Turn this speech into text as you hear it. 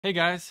Hey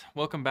guys,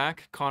 welcome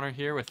back. Connor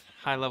here with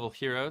High Level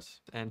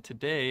Heroes, and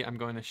today I'm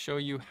going to show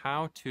you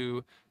how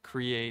to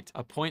create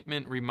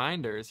appointment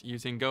reminders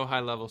using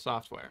GoHighLevel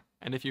software.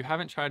 And if you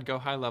haven't tried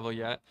GoHighLevel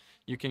yet,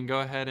 you can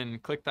go ahead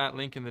and click that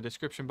link in the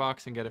description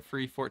box and get a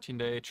free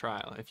 14-day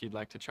trial if you'd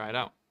like to try it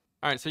out.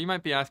 Alright, so you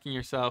might be asking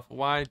yourself,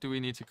 why do we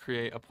need to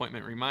create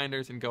appointment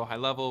reminders in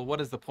GoHighLevel? What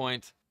is the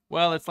point?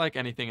 Well, it's like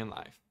anything in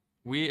life.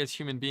 We as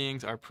human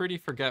beings are pretty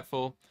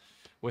forgetful.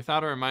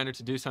 Without a reminder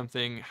to do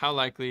something, how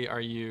likely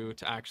are you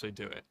to actually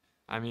do it?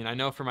 I mean, I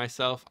know for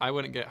myself, I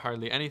wouldn't get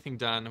hardly anything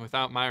done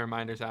without my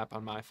reminders app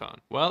on my phone.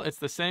 Well, it's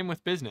the same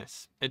with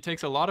business. It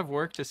takes a lot of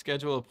work to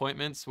schedule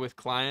appointments with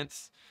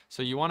clients,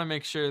 so you want to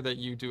make sure that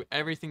you do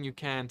everything you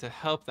can to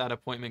help that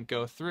appointment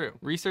go through.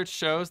 Research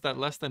shows that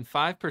less than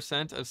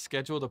 5% of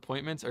scheduled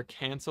appointments are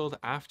canceled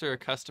after a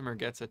customer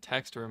gets a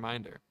text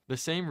reminder. The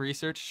same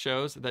research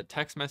shows that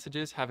text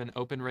messages have an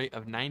open rate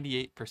of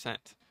 98%.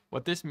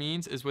 What this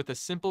means is with a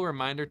simple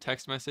reminder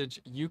text message,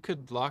 you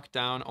could lock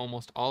down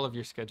almost all of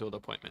your scheduled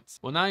appointments.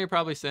 Well, now you're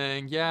probably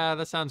saying, yeah,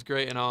 that sounds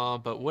great and all,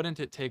 but wouldn't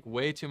it take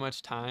way too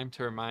much time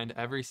to remind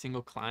every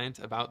single client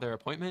about their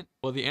appointment?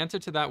 Well, the answer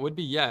to that would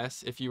be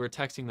yes if you were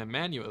texting them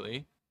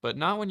manually, but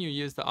not when you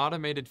use the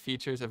automated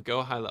features of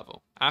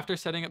GoHighLevel. After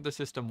setting up the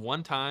system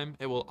one time,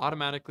 it will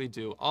automatically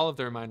do all of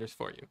the reminders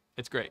for you.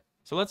 It's great.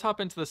 So let's hop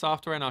into the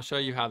software and I'll show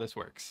you how this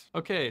works.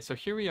 Okay, so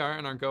here we are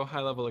in our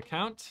GoHighLevel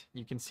account.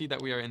 You can see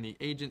that we are in the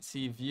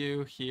agency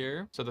view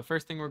here. So the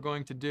first thing we're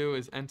going to do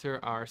is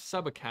enter our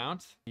sub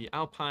account, the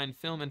Alpine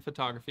Film and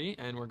Photography,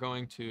 and we're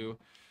going to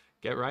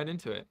get right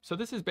into it. So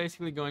this is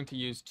basically going to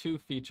use two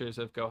features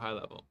of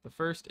GoHighLevel. The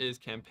first is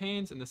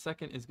campaigns and the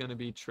second is going to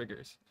be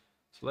triggers.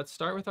 So let's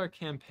start with our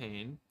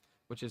campaign,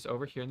 which is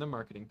over here in the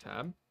marketing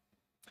tab.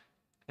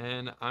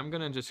 And I'm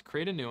going to just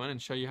create a new one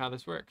and show you how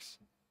this works.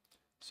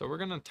 So we're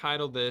going to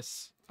title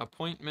this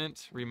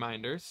Appointment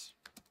Reminders.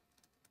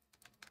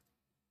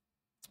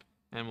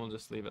 And we'll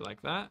just leave it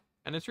like that.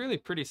 And it's really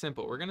pretty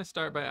simple. We're going to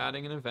start by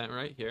adding an event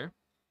right here.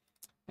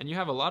 And you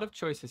have a lot of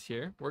choices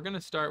here. We're going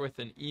to start with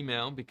an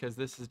email because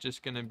this is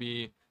just going to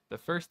be the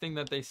first thing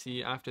that they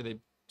see after they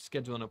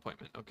schedule an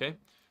appointment, okay?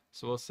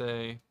 So we'll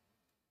say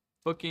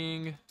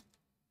booking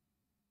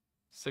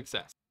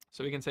success.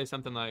 So we can say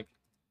something like,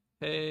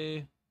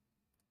 hey,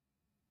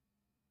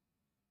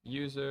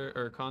 user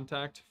or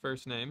contact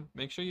first name.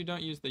 Make sure you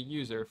don't use the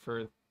user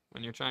for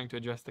when you're trying to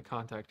address the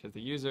contact, because the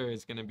user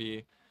is going to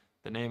be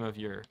the name of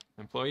your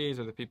employees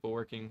or the people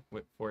working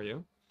for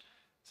you.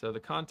 So the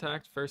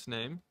contact first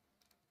name,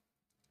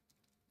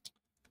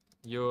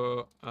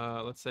 your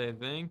let's say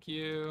thank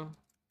you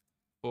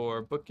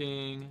for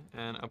booking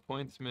an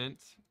appointment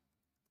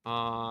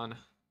on,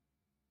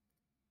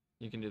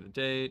 you can do the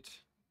date.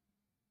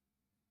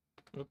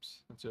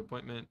 Oops, let's do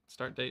appointment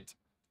start date.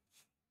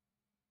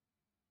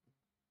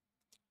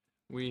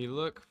 We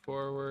look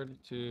forward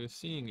to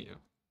seeing you.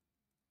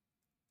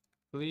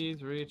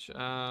 Please reach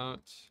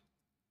out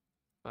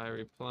by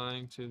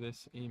replying to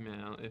this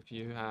email if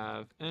you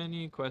have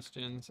any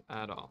questions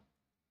at all.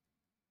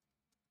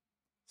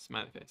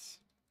 Smiley face.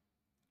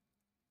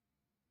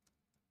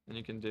 And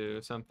you can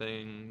do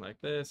something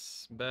like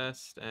this,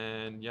 best,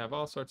 and you have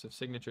all sorts of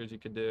signatures you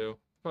could do.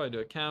 Probably do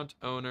account,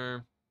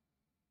 owner,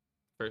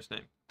 first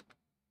name.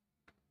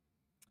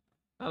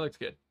 That looks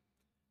good.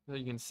 So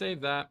you can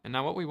save that. And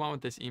now what we want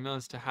with this email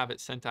is to have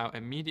it sent out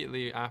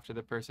immediately after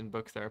the person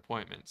books their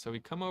appointment. So we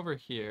come over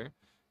here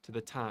to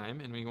the time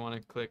and we want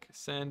to click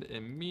send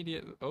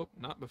immediately. Oh,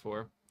 not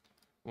before.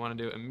 We want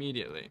to do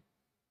immediately.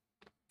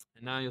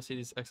 And now you'll see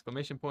these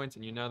exclamation points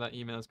and you know that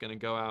email is going to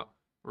go out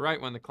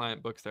right when the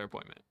client books their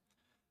appointment.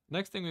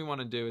 Next thing we want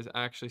to do is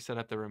actually set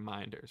up the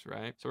reminders,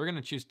 right? So we're going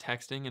to choose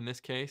texting in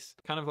this case.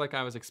 Kind of like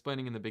I was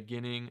explaining in the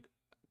beginning,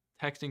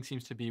 texting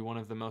seems to be one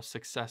of the most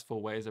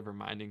successful ways of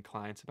reminding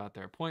clients about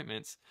their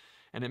appointments.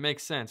 And it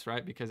makes sense,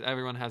 right? Because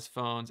everyone has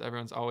phones.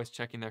 Everyone's always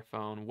checking their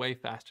phone way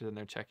faster than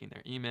they're checking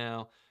their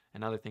email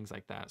and other things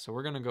like that. So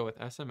we're going to go with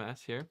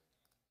SMS here.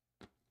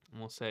 And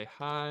we'll say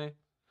hi,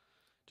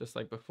 just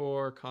like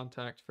before,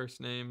 contact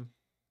first name.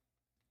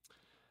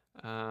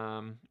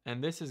 And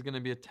this is going to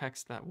be a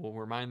text that will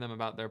remind them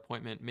about their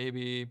appointment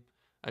maybe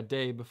a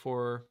day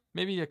before,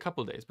 maybe a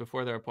couple days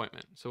before their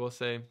appointment. So we'll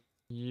say,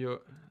 you're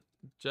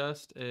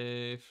just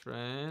a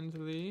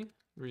friendly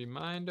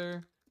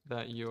reminder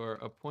that your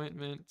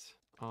appointment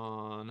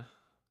on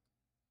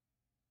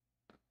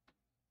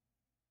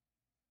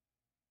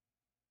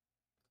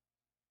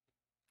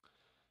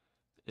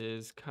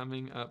is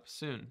coming up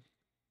soon.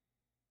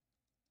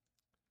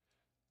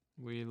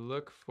 We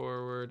look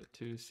forward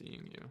to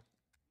seeing you.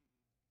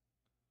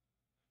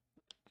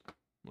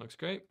 Looks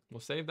great.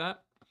 We'll save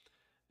that.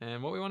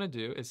 And what we want to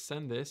do is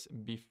send this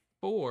before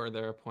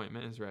their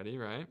appointment is ready,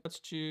 right? Let's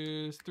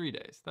choose 3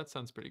 days. That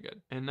sounds pretty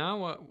good. And now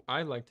what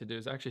I like to do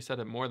is actually set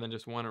up more than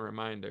just one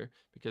reminder,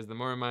 because the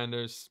more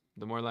reminders,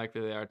 the more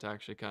likely they are to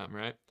actually come,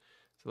 right?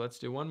 So let's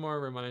do one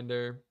more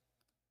reminder.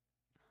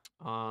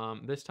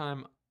 This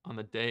time on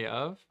the day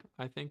of,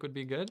 I think would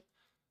be good.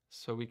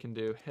 So we can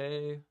do,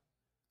 hey,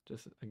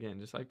 just again,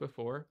 just like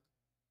before.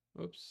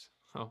 Oops.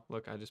 Oh,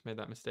 look, I just made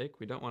that mistake.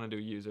 We don't want to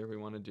do user. We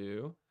want to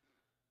do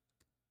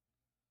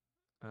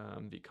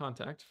the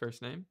contact,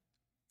 first name.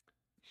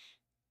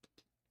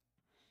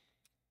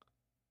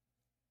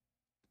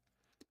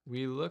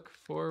 We look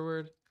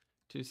forward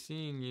to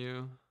seeing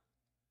you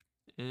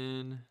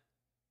in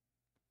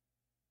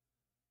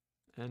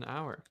an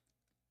hour.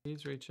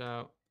 Please reach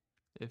out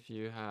if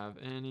you have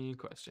any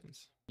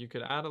questions. You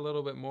could add a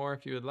little bit more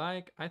if you would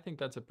like. I think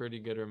that's a pretty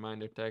good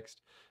reminder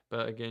text,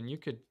 but again, you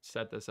could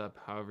set this up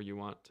however you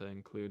want to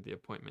include the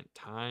appointment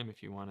time.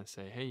 If you want to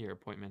say, hey, your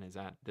appointment is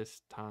at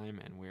this time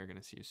and we're going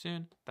to see you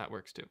soon, that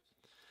works too.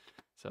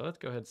 So let's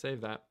go ahead and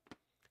save that.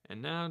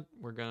 And now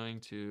we're going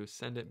to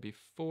send it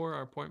before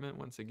our appointment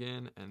once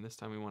again, and this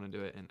time we want to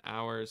do it in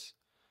hours.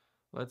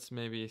 Let's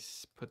maybe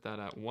put that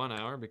at 1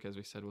 hour because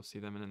we said we'll see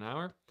them in an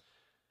hour.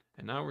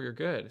 And now we're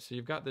good. So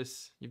you've got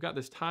this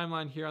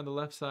timeline here on the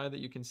left side that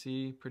you can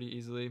see pretty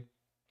easily.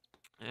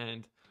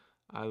 And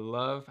I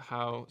love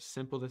how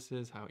simple this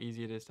is, how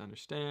easy it is to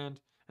understand.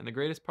 And the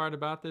greatest part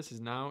about this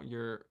is now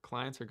your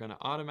clients are going to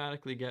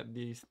automatically get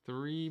these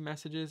 3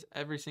 messages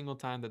every single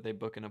time that they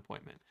book an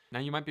appointment. Now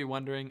you might be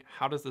wondering,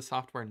 how does the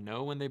software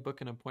know when they book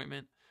an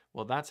appointment?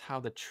 Well, that's how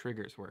the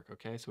triggers work,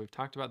 okay? So we've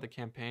talked about the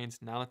campaigns.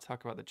 Now let's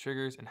talk about the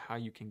triggers and how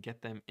you can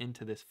get them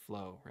into this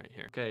flow right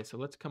here. Okay, so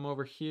let's come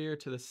over here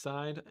to the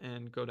side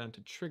and go down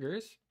to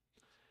triggers.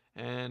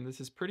 And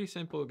this is pretty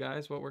simple,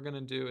 guys. What we're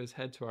gonna do is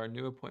head to our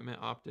new appointment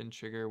opt-in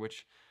trigger,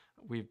 which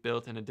we've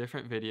built in a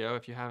different video.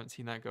 If you haven't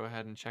seen that, go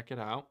ahead and check it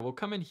out. We'll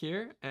come in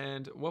here,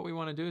 and what we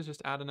wanna do is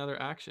just add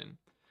another action.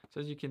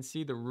 So as you can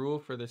see, the rule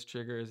for this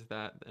trigger is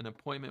that an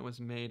appointment was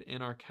made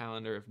in our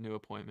calendar of new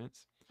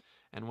appointments.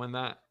 And when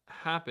that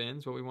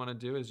happens, what we want to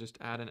do is just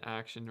add an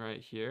action right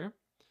here.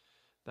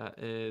 That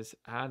is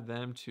add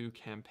them to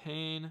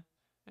campaign.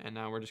 And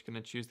now we're just going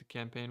to choose the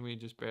campaign we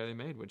just barely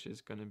made, which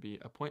is going to be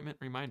appointment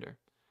reminder.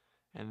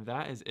 And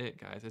that is it,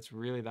 guys. It's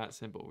really that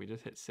simple. We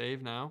just hit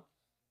save now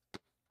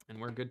and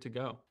we're good to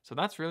go. So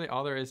that's really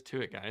all there is to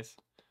it, guys.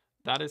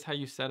 That is how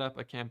you set up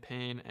a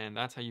campaign, and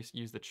that's how you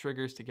use the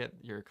triggers to get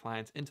your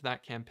clients into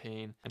that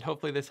campaign. And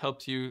hopefully this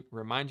helps you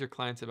remind your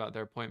clients about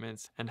their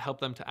appointments and help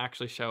them to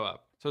actually show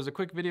up. So it was a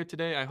quick video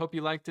today. I hope you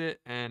liked it.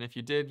 And if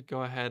you did,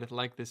 go ahead and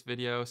like this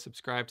video,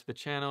 subscribe to the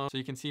channel so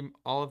you can see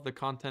all of the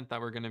content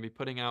that we're going to be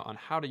putting out on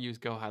how to use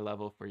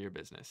GoHighLevel for your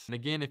business. And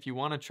again, if you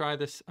want to try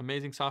this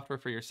amazing software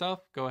for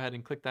yourself, go ahead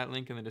and click that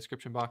link in the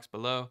description box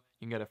below.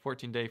 You can get a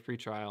 14-day free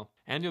trial,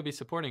 and you'll be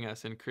supporting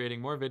us in creating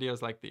more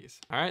videos like these.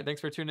 All right, thanks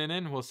for tuning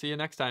in. We'll see you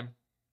next time.